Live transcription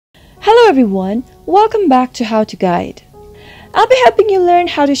everyone, welcome back to How to Guide. I'll be helping you learn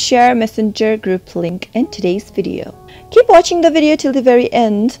how to share Messenger group link in today's video. Keep watching the video till the very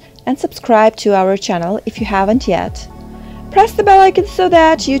end and subscribe to our channel if you haven't yet. Press the bell icon so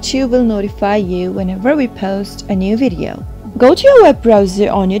that YouTube will notify you whenever we post a new video. Go to your web browser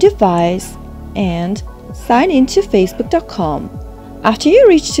on your device and sign in to facebook.com. After you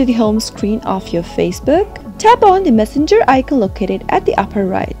reach to the home screen of your Facebook, tap on the messenger icon located at the upper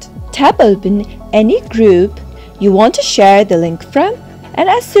right. Tap open any group you want to share the link from, and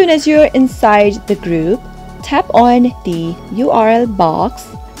as soon as you're inside the group, tap on the URL box,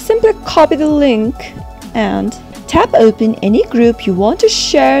 simply copy the link and tap open any group you want to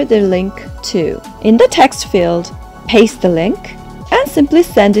share the link to. In the text field, paste the link and simply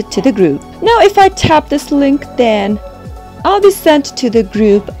send it to the group. Now if I tap this link, then I'll be sent to the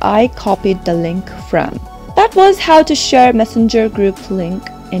group I copied the link from. That was how to share Messenger group link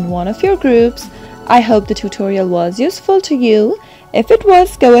in one of your groups. I hope the tutorial was useful to you. If it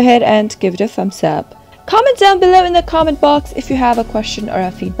was, go ahead and give it a thumbs up. Comment down below in the comment box if you have a question or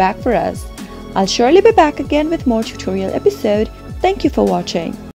a feedback for us. I'll surely be back again with more tutorial episode. Thank you for watching.